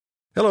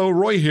Hello,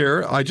 Roy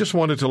here. I just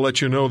wanted to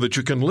let you know that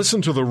you can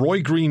listen to The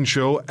Roy Green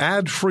Show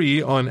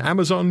ad-free on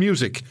Amazon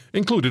Music,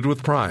 included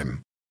with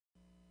Prime.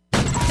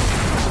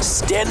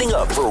 Standing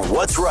up for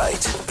what's right.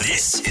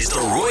 This is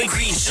The Roy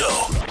Green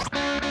Show.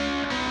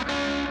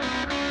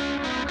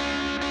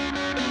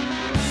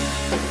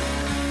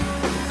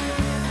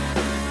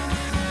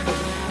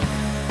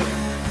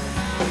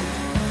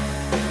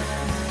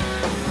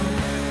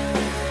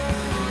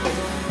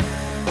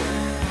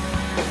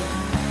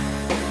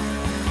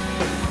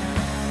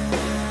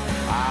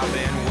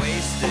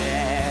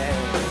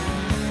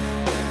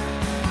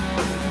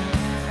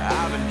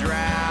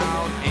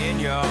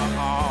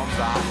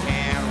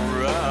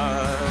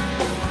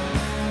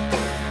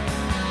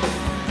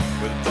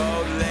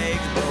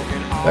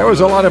 There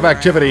was a lot of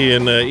activity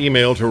in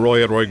email to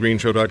Roy at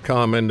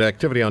roygreenshow.com and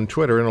activity on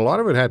Twitter, and a lot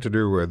of it had to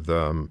do with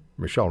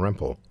Michelle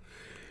Rempel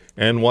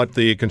and what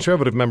the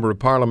Conservative Member of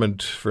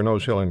Parliament for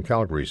Nose Hill in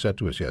Calgary said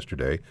to us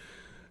yesterday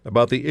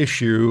about the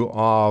issue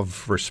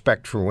of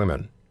respect for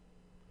women.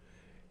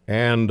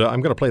 And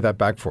I'm going to play that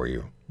back for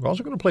you. We're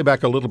also going to play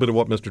back a little bit of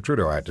what Mr.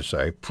 Trudeau had to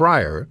say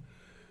prior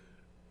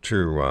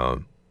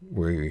to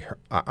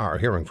our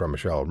hearing from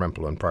Michelle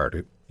Rempel and prior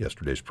to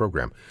yesterday's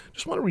program.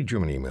 Just want to read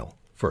you an email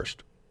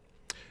first.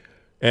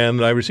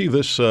 And I received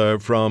this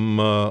from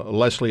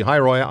Leslie. Hi,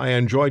 Roy. I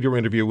enjoyed your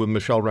interview with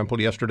Michelle Rempel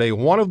yesterday.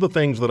 One of the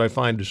things that I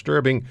find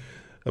disturbing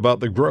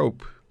about the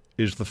grope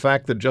is the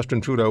fact that Justin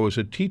Trudeau was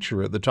a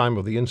teacher at the time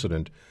of the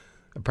incident.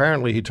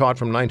 Apparently, he taught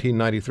from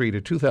 1993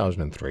 to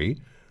 2003.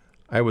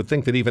 I would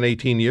think that even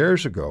 18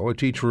 years ago, a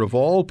teacher of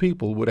all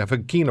people would have a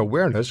keen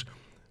awareness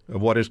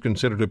of what is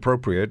considered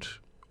appropriate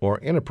or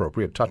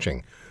inappropriate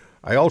touching.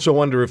 I also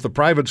wonder if the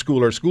private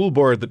school or school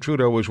board that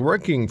Trudeau was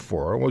working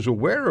for was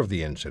aware of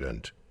the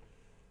incident.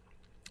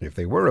 If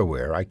they were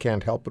aware, I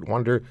can't help but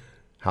wonder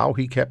how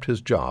he kept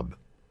his job.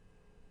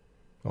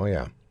 Oh,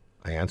 yeah,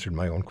 I answered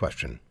my own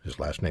question. His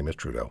last name is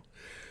Trudeau.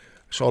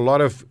 So a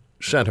lot of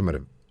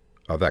sentiment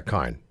of that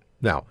kind.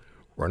 Now,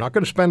 we're not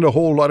going to spend a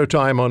whole lot of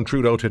time on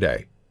Trudeau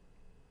today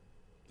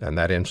and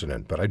that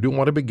incident, but I do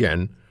want to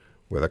begin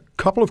with a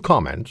couple of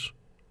comments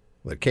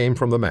that came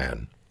from the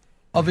man.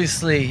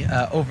 Obviously,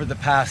 over the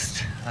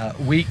past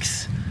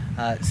weeks,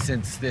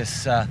 since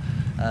this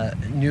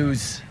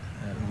news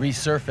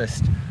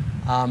resurfaced,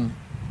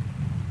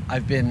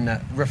 I've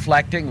been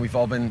reflecting, we've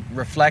all been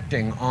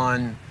reflecting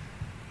on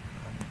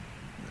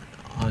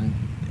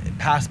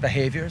past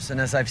behaviors.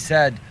 And as I've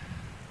said,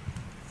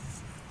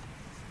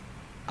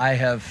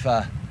 I'm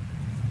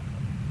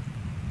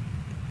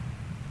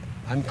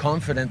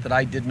confident that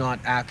I did not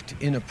act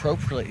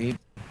inappropriately,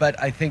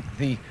 but I think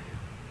the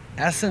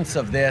essence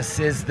of this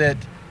is that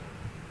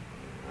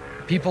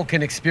people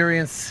can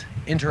experience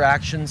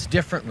interactions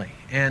differently.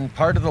 And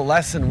part of the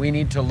lesson we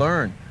need to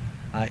learn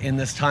in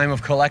this time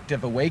of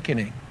collective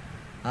awakening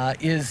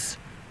is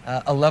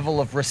a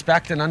level of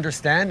respect and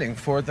understanding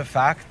for the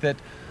fact that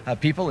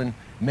people, in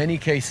many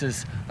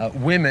cases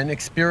women,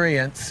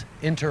 experience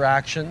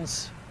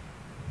interactions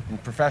in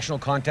professional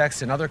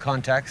contexts, in other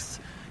contexts,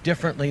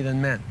 differently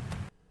than men.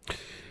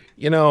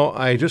 You know,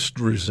 I just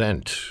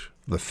resent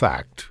the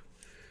fact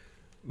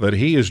that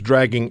he is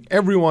dragging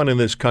everyone in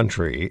this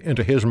country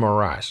into his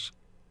morass.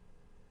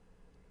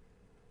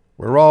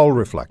 We're all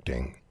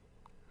reflecting.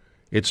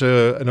 It's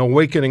an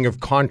awakening of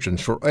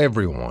conscience for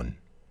everyone.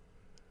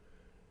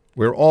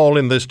 We're all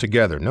in this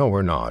together. No,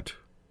 we're not.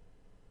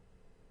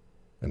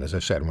 And as I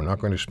said, we're not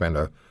going to spend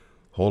a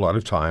whole lot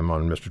of time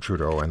on Mr.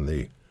 Trudeau and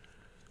the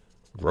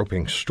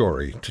groping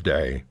story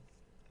today.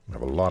 We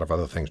have a lot of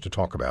other things to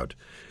talk about.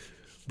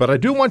 But I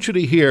do want you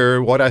to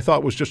hear what I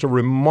thought was just a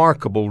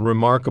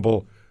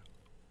remarkable,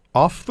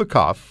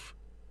 off-the-cuff,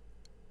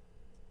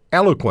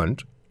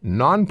 eloquent,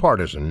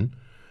 nonpartisan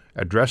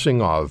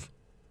addressing of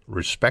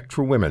respect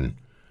for women.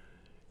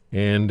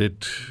 And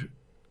it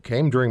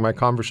came during my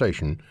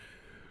conversation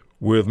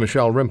with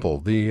Michelle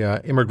Rempel, the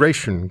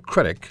immigration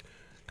critic,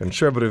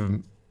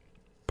 Conservative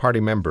Party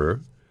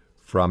member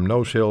from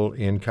Nose Hill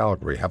in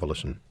Calgary. Have a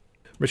listen.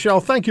 Michelle,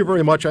 thank you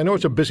very much. I know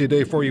it's a busy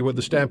day for you with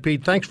the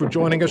Stampede. Thanks for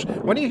joining us.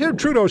 When you hear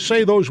Trudeau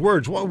say those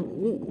words,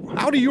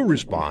 how do you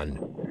respond?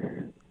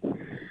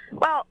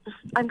 Well,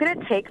 I'm going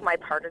to take my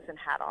partisan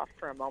hat off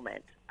for a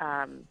moment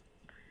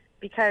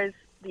because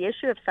the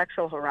issue of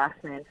sexual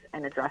harassment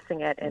and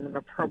addressing it in an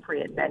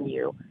appropriate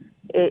venue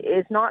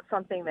is not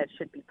something that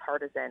should be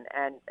partisan.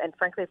 And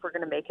frankly, if we're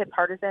going to make it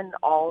partisan,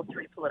 all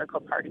three political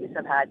parties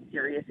have had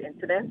serious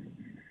incidents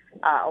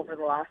over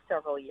the last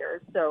several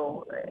years.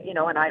 So,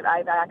 and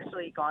I've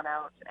actually gone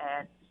out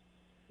and,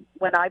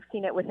 when I've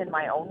seen it within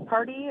my own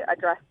party,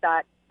 addressed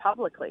that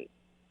publicly.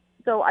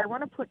 So I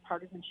want to put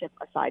partisanship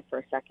aside for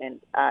a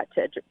second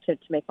to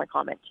make my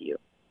comment to you.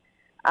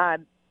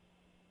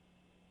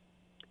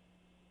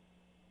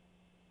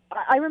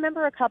 I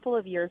remember a couple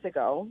of years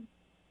ago,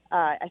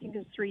 I think it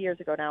was 3 years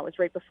ago now, it was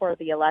right before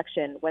the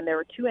election, when there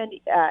were two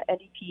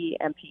NDP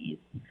MPs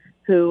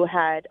who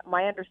had,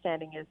 my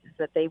understanding is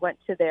that they went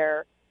to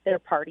their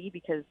party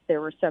because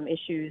there were some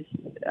issues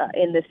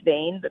in this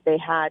vein that they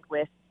had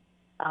with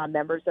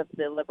members of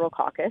the Liberal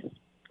caucus.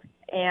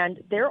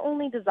 And their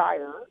only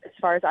desire, as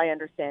far as I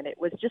understand it,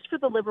 was just for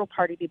the Liberal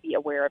Party to be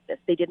aware of this.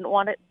 They didn't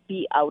want it to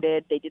be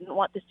outed. They didn't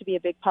want this to be a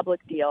big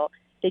public deal.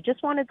 They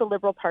just wanted the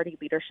Liberal Party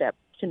leadership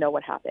to know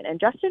what happened. And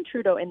Justin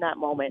Trudeau, in that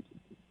moment,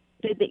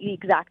 did the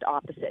exact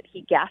opposite.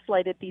 He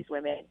gaslighted these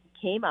women.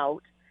 He came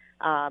out.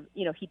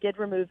 He did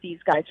remove these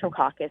guys from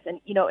caucus.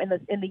 And,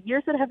 in the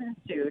years that have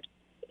ensued,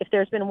 if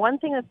there's been one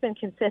thing that's been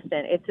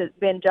consistent, it's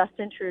been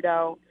Justin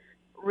Trudeau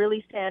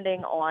really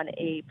standing on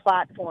a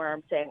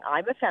platform saying,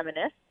 I'm a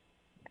feminist,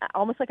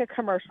 almost like a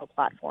commercial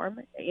platform,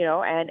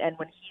 and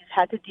when he's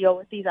had to deal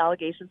with these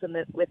allegations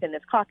within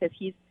this caucus,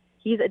 he's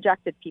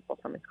ejected people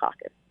from his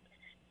caucus.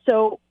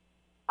 So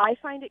I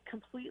find it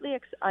completely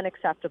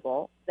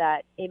unacceptable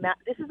that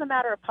this is a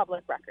matter of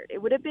public record.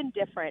 It would have been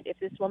different if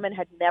this woman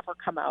had never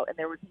come out and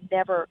there was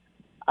never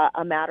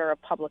a matter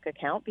of public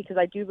account, because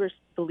I do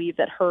believe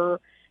that her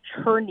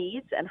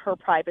needs and her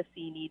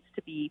privacy needs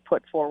to be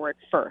put forward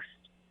first.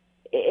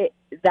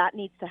 That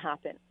needs to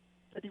happen.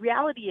 But the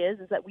reality is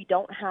that we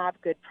don't have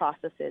good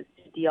processes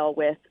to deal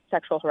with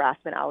sexual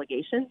harassment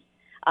allegations.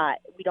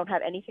 We don't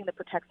have anything that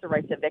protects the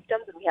rights of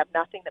victims, and we have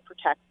nothing that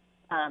protects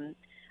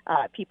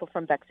people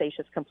from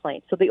vexatious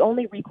complaints. So the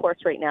only recourse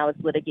right now is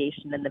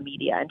litigation in the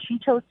media, and she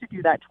chose to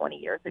do that 20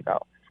 years ago,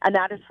 and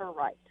that is her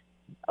right.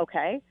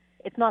 Okay,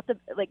 it's not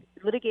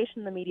litigation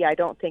in the media. I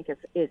don't think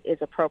is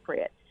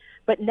appropriate.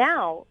 But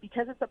now,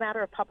 because it's a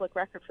matter of public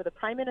record for the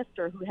Prime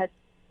Minister, who has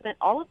spent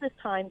all of this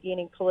time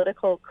gaining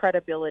political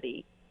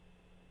credibility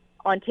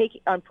on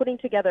putting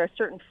together a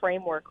certain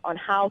framework on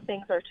how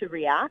things are to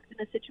react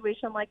in a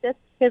situation like this,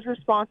 his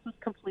response was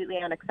completely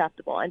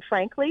unacceptable. And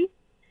frankly,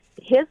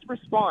 his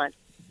response,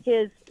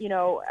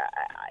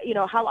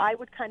 how I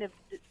would kind of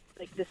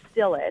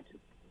distill it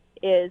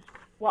is,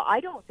 well,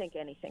 I don't think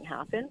anything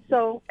happened,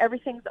 so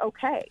everything's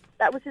okay.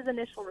 That was his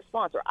initial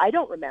response. Or, I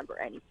don't remember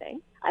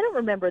anything. I don't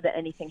remember that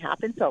anything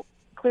happened, so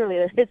clearly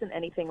there isn't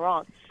anything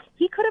wrong.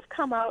 He could have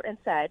come out and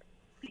said,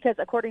 because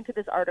according to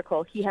this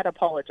article, he had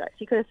apologized.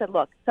 He could have said,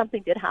 look,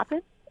 something did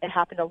happen. It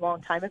happened a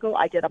long time ago.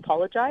 I did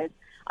apologize.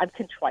 I'm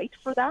contrite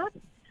for that.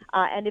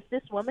 And if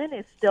this woman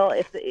is still,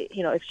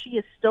 if she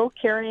is still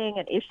carrying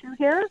an issue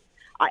here,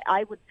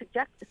 I would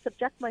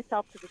subject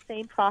myself to the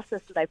same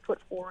process that I put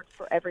forward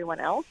for everyone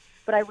else.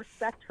 But I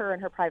respect her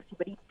and her privacy.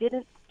 But he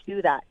didn't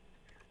do that.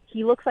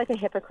 He looks like a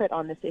hypocrite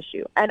on this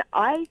issue. And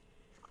I'm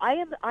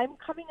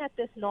coming at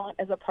this not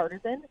as a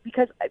partisan,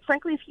 because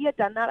frankly, if he had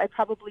done that, I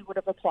probably would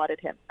have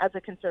applauded him as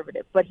a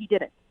conservative, but he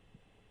didn't.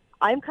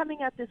 I'm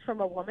coming at this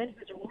from a woman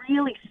who's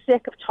really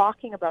sick of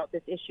talking about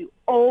this issue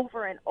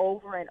over and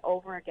over and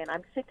over again.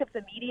 I'm sick of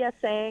the media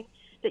saying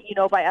that,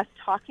 by us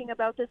talking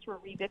about this, we're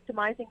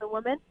re-victimizing the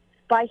woman.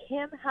 By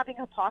him having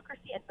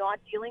hypocrisy and not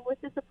dealing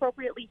with this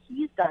appropriately,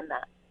 he's done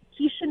that.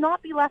 He should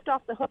not be left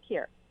off the hook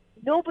here.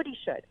 Nobody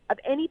should, of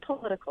any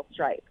political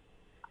stripe.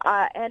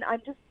 And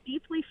I'm just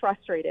deeply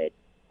frustrated.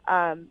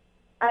 And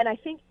I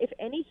think, if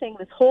anything,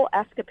 this whole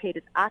escapade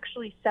has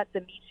actually set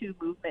the Me Too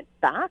movement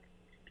back,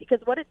 because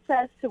what it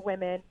says to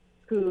women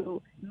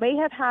who may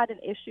have had an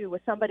issue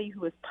with somebody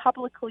who is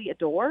publicly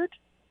adored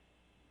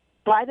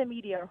by the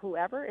media or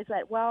whoever is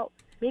that, well,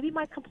 maybe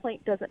my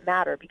complaint doesn't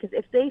matter, because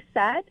if they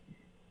said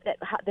that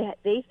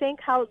they think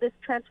how this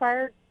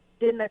transpired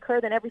didn't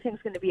occur, then everything's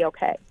going to be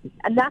okay.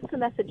 And that's the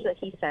message that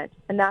he sent,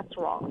 and that's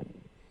wrong.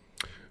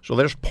 So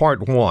there's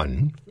part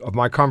one of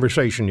my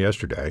conversation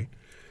yesterday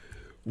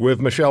with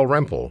Michelle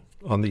Rempel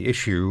on the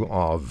issue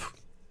of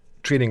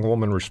treating a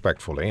woman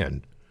respectfully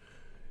and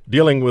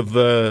dealing with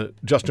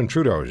Justin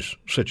Trudeau's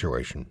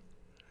situation.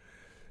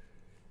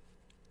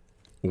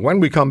 When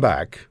we come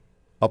back,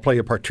 I'll play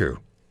you part two.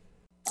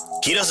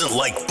 He doesn't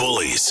like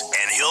bullies,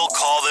 and he'll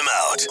call them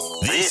out.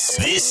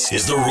 This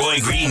is The Roy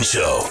Green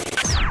Show.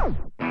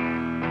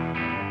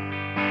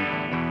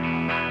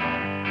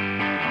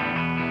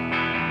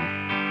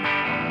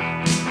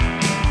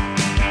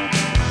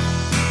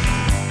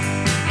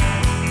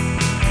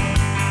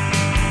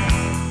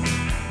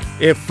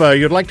 If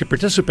you'd like to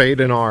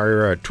participate in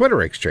our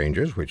Twitter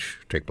exchanges, which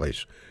take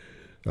place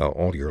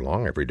all year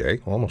long, every day,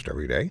 almost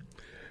every day,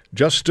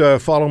 just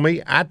follow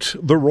me at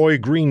The Roy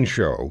Green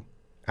Show.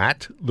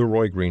 At The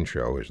Roy Green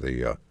Show is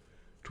the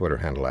Twitter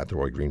handle, at The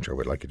Roy Green Show.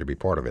 We'd like you to be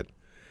part of it.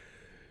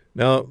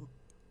 Now,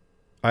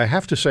 I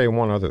have to say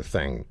one other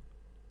thing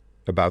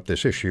about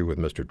this issue with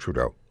Mr.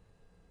 Trudeau.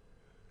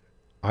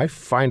 I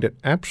find it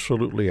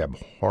absolutely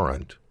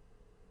abhorrent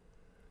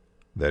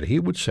that he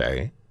would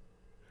say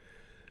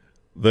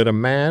that a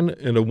man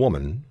and a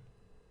woman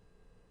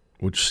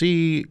would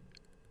see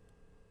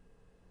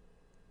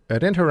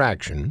an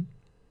interaction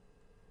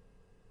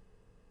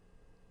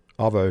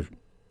of a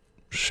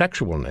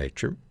sexual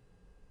nature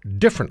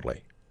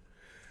differently.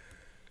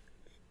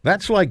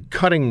 That's like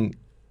cutting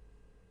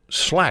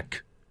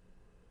slack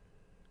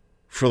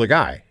for the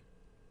guy,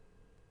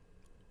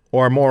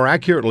 or more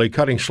accurately,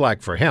 cutting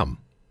slack for him.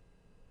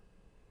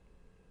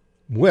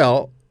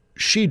 Well,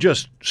 she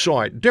just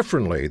saw it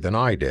differently than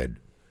I did.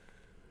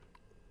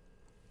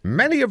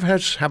 Many of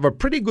us have a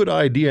pretty good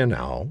idea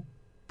now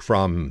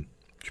from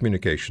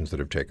communications that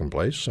have taken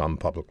place, some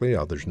publicly,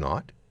 others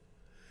not,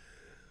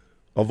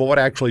 of what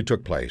actually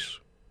took place.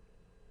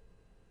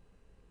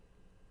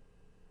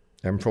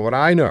 And for what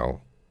I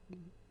know,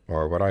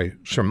 or what I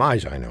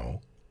surmise I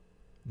know,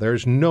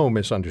 there's no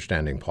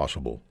misunderstanding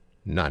possible.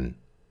 None.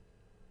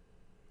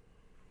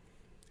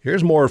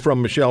 Here's more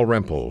from Michelle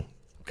Rempel,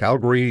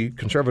 Calgary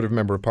Conservative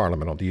Member of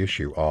Parliament, on the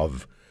issue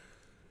of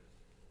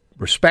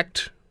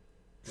respect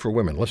for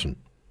women. Listen,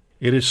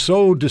 it is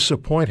so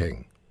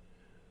disappointing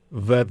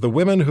that the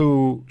women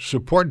who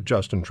support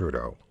Justin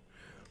Trudeau,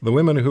 the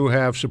women who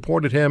have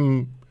supported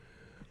him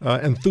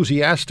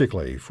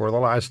enthusiastically for the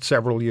last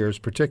several years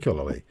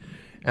particularly,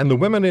 and the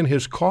women in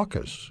his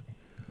caucus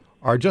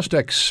are just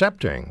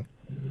accepting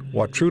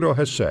what Trudeau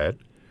has said.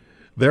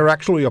 They're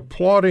actually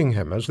applauding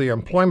him, as the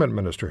employment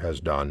minister has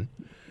done,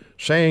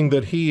 saying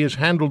that he has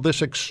handled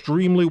this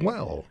extremely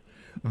well.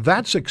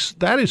 That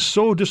is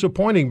so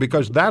disappointing,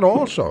 because that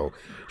also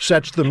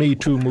sets the Me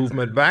Too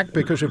movement back,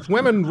 because if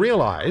women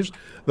realize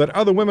that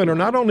other women are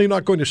not only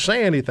not going to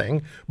say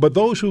anything, but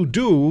those who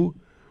do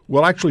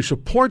will actually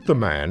support the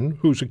man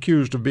who's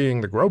accused of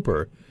being the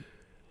groper,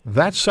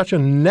 that's such a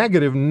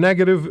negative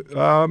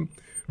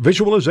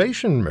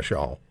visualization,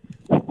 Michelle.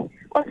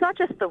 Well, it's not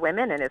just the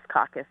women in his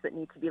caucus that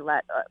need to be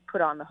put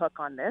on the hook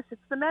on this.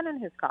 It's the men in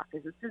his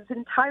caucus. It's his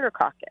entire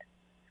caucus.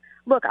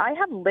 Look, I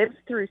have lived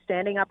through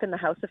standing up in the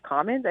House of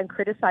Commons and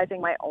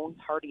criticizing my own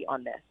party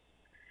on this.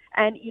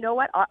 And you know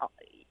what?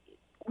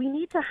 We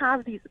need to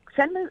have these.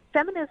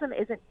 Feminism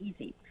isn't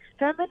easy.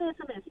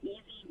 Feminism is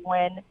easy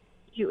when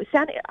you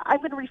stand. I'm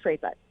going to rephrase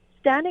that.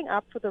 Standing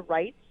up for the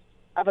rights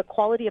of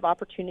equality of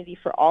opportunity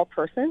for all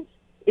persons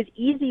is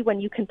easy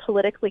when you can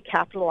politically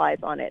capitalize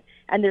on it,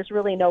 and there's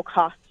really no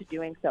cost to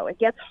doing so. It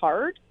gets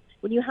hard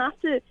when you have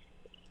to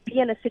be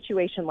in a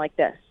situation like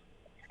this.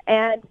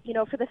 And, you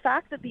know, for the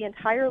fact that the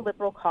entire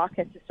Liberal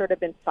caucus has sort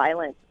of been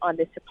silent on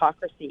this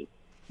hypocrisy,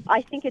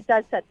 I think it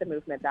does set the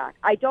movement back.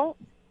 I don't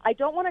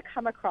want to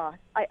come across,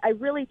 I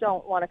really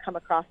don't want to come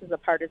across as a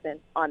partisan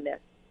on this,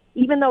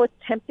 even though it's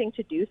tempting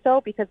to do so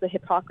because the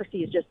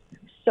hypocrisy is just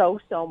so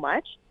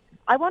much.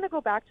 I want to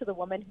go back to the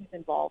woman who's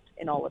involved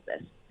in all of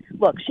this.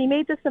 Look, she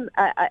made this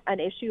an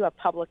issue of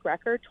public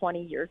record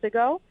 20 years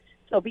ago.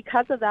 So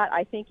because of that,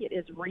 I think it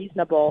is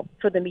reasonable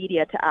for the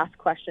media to ask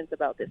questions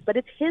about this. But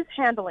it's his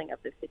handling of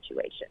the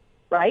situation,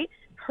 right?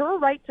 Her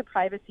right to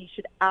privacy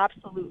should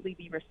absolutely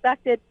be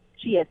respected.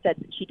 She has said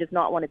that she does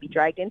not want to be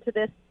dragged into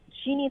this.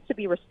 She needs to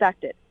be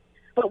respected.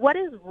 But what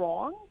is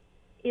wrong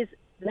is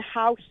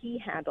how he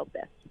handled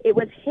this. It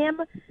was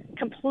him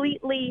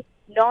completely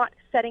not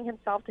setting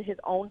himself to his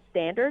own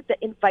standard that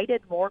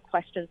invited more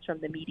questions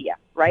from the media,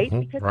 right?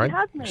 Because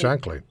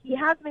he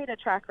has made a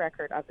track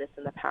record of this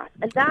in the past.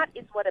 And that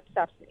is what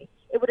upsets me.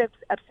 It would have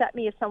upset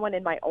me if someone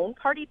in my own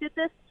party did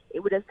this. It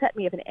would have upset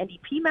me if an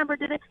NDP member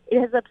did it. It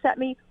has upset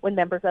me when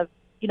members of,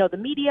 you know, the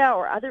media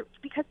or other,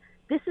 because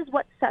this is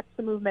what sets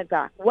the movement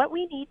back. What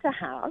we need to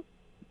have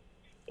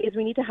is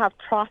we need to have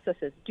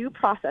processes, due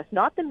process,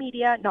 not the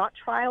media, not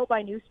trial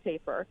by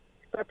newspaper,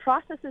 but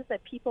processes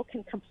that people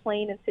can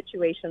complain in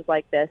situations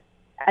like this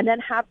and then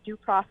have due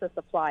process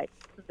applied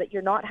so that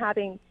you're not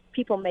having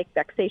people make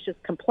vexatious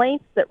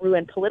complaints that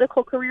ruin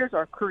political careers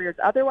or careers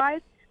otherwise,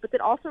 but that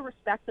also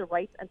respect the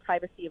rights and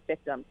privacy of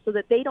victims so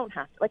that they don't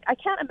have to. Like, I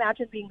can't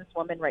imagine being this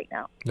woman right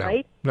now,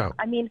 right? No.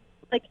 I mean,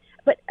 like,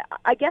 but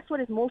I guess what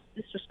is most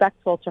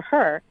disrespectful to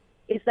her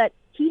is that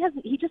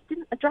he just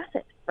didn't address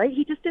it, right?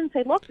 He just didn't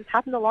say, look, this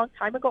happened a long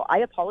time ago. I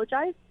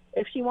apologize.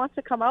 If she wants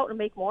to come out and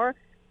make more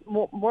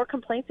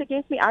complaints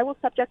against me, I will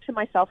subject to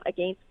myself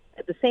against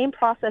the same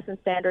process and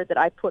standard that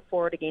I put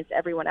forward against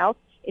everyone else.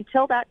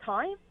 Until that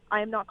time,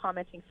 I am not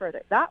commenting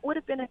further. That would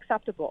have been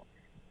acceptable.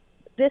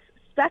 This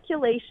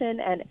speculation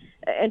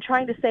and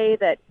trying to say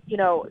that, you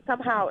know,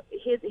 somehow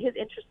his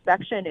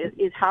introspection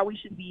is how we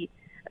should be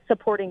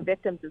supporting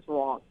victims is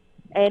wrong.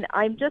 And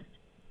I'm just,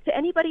 to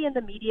anybody in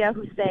the media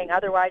who's saying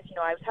otherwise, you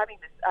know, I was having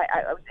this,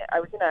 I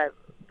was in a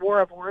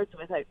war of words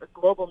with a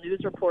global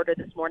news reporter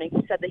this morning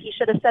who said that he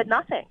should have said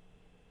nothing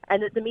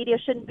and that the media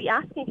shouldn't be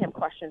asking him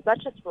questions.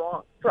 That's just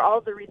wrong for all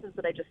of the reasons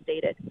that I just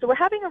stated. So we're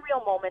having a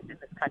real moment in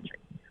this country.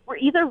 We're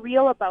either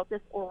real about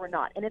this or we're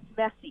not, and it's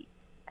messy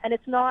and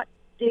it's not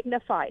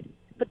dignified.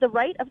 But the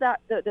right of that,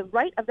 the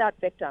right of that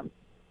victim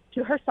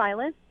to her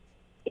silence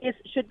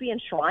should be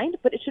enshrined,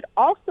 but it should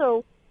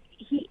also,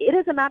 it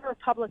is a matter of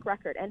public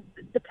record. And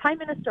the Prime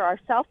Minister, our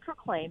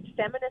self-proclaimed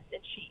feminist in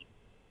chief,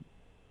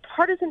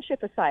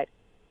 partisanship aside,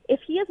 if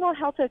he is not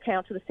held to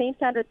account to the same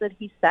standards that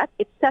he set,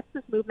 it sets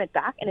this movement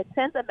back and it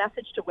sends a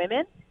message to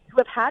women who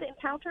have had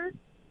encounters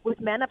with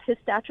men of his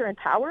stature and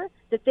power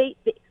that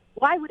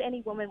why would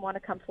any woman want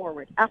to come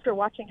forward after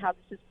watching how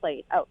this has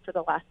played out for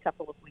the last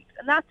couple of weeks?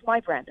 And that's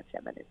my brand of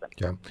feminism.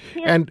 Yeah.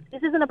 And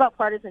this isn't about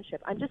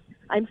partisanship.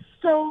 I'm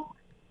so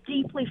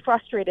deeply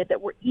frustrated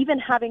that we're even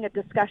having a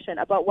discussion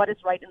about what is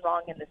right and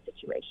wrong in this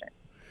situation,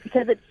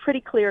 because it's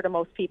pretty clear to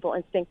most people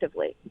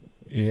instinctively.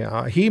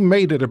 Yeah, he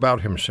made it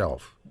about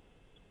himself.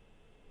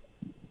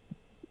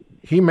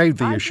 He made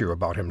the issue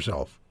about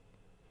himself.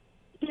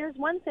 There's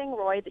one thing,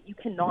 Roy, that you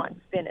cannot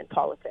spin in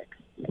politics,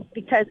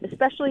 because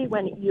especially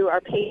when you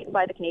are paid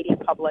by the Canadian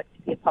public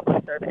to be a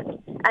public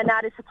servant, and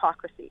that is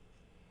hypocrisy.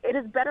 It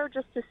is better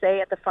just to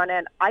say at the front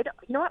end,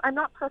 you know what, I'm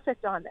not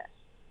perfect on this.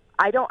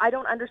 I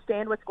don't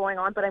understand what's going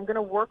on, but I'm going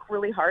to work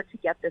really hard to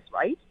get this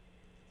right.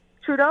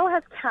 Trudeau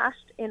has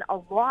cashed in a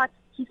lot.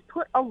 He's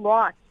got a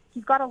lot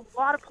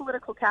of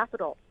political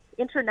capital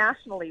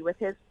internationally with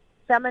his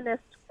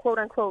feminist, quote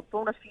unquote,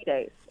 bona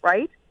fides,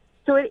 right?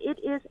 So it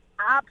is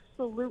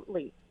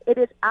absolutely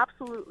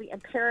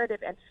imperative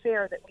and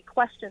fair that we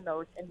question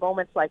those in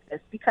moments like this,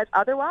 because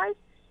otherwise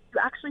you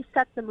actually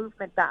set the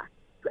movement back.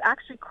 You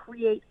actually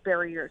create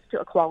barriers to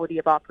equality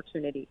of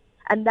opportunity.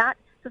 And so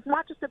it's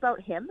not just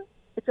about him.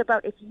 It's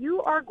about if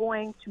you are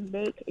going to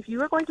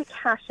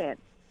cash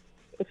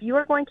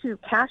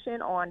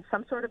in on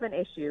some sort of an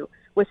issue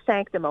with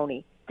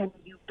sanctimony, then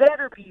you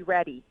better be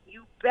ready.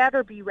 You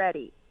better be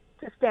ready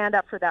to stand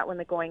up for that when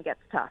the going gets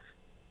tough.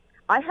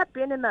 I have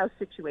been in those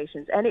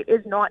situations, and it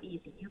is not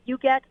easy. You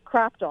get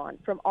crapped on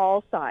from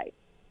all sides.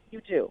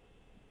 You do.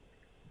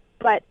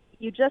 But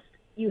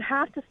you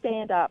have to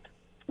stand up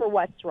for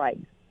what's right.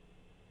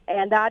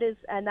 And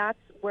that's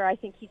where I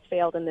think he's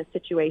failed in this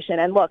situation.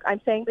 And look,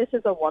 I'm saying this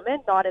as a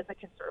woman, not as a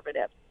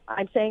conservative.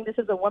 I'm saying this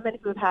as a woman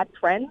who have had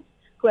friends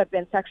who have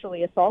been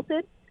sexually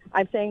assaulted.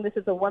 I'm saying this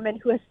as a woman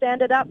who has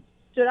stood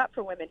up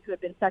for women who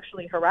have been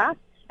sexually harassed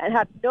and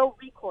have no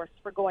recourse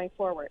for going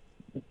forward.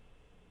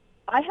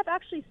 I have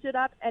actually stood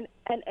up and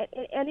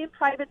in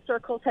private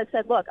circles has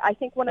said, look, I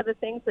think one of the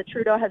things that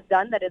Trudeau has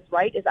done that is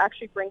right is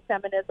actually bring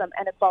feminism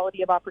and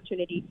equality of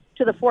opportunity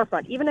to the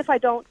forefront. Even if I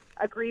don't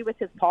agree with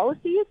his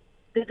policies,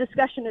 the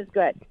discussion is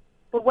good.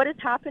 But what has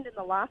happened in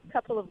the last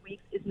couple of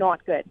weeks is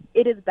not good.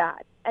 It is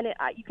bad. And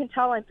you can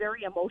tell I'm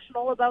very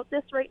emotional about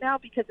this right now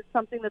because it's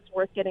something that's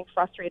worth getting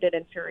frustrated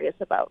and furious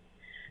about.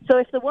 So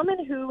if the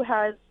woman who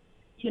has,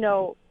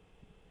 the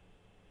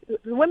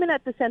woman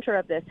at the center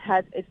of this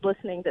is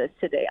listening to this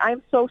today,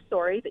 I'm so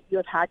sorry that you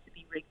have had to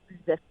be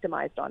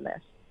victimized on this.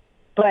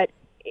 But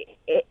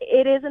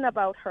it isn't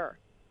about her.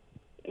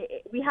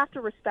 We have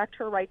to respect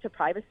her right to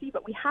privacy,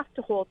 but we have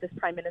to hold this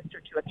Prime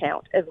Minister to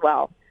account as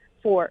well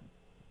for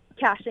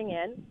cashing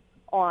in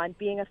on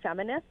being a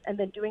feminist and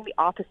then doing the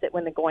opposite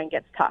when the going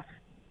gets tough.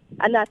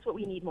 And that's what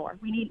we need more.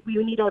 We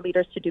need our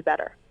leaders to do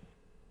better.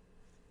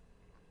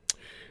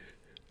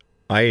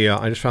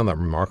 I just found that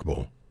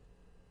remarkable.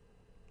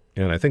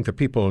 And I think the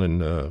people in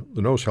the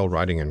Nose-Hill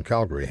riding in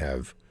Calgary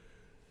have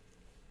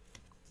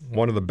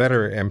one of the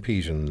better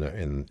MPs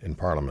in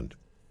Parliament.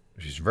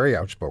 She's very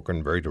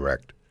outspoken, very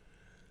direct.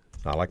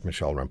 I like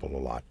Michelle Rempel a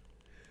lot.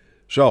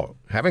 So,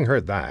 having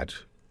heard that,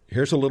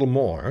 here's a little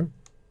more,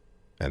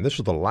 and this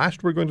is the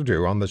last we're going to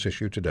do on this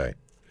issue today.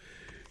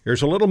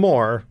 Here's a little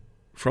more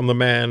from the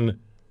man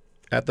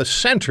at the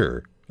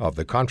center of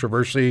the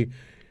controversy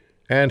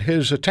and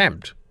his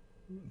attempt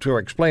to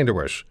explain to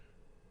us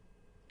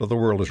that the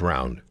world is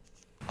round.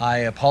 I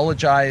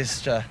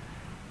apologized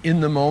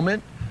in the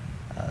moment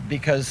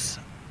because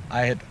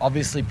I had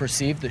obviously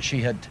perceived that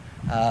she had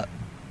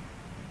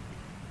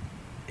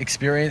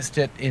experienced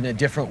it in a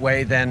different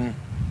way than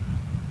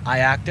I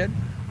acted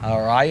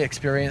or I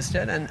experienced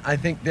it. And I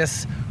think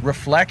this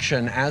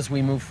reflection as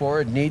we move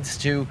forward needs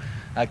to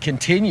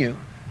continue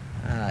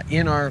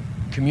in our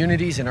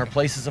communities, in our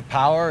places of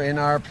power, in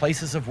our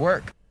places of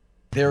work.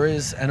 There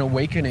is an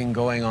awakening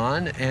going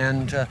on,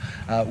 and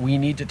we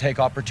need to take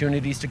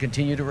opportunities to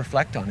continue to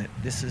reflect on it.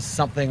 This is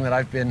something that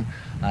I've been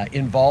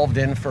involved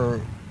in for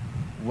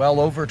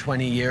well over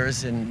 20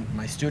 years in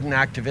my student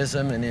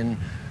activism and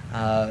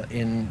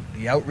in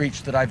the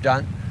outreach that I've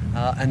done,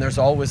 and there's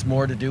always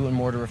more to do and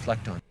more to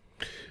reflect on.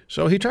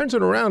 So he turns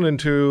it around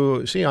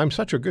into, see, I'm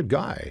such a good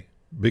guy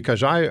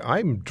because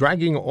I'm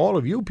dragging all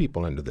of you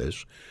people into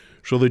this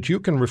so that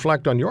you can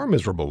reflect on your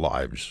miserable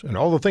lives and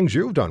all the things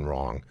you've done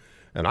wrong.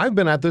 And I've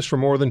been at this for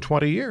more than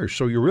 20 years,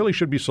 so you really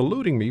should be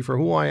saluting me for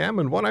who I am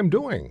and what I'm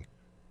doing.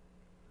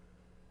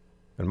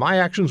 And my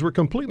actions were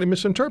completely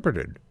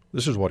misinterpreted.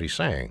 This is what he's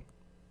saying.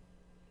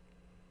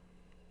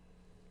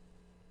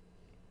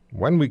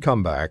 When we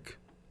come back,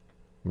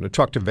 I'm going to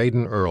talk to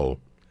Vaden Earl.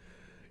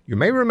 You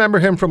may remember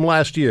him from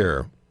last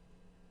year.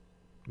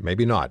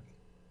 Maybe not.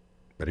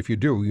 But if you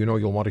do, you know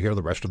you'll want to hear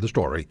the rest of the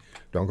story.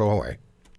 Don't go away.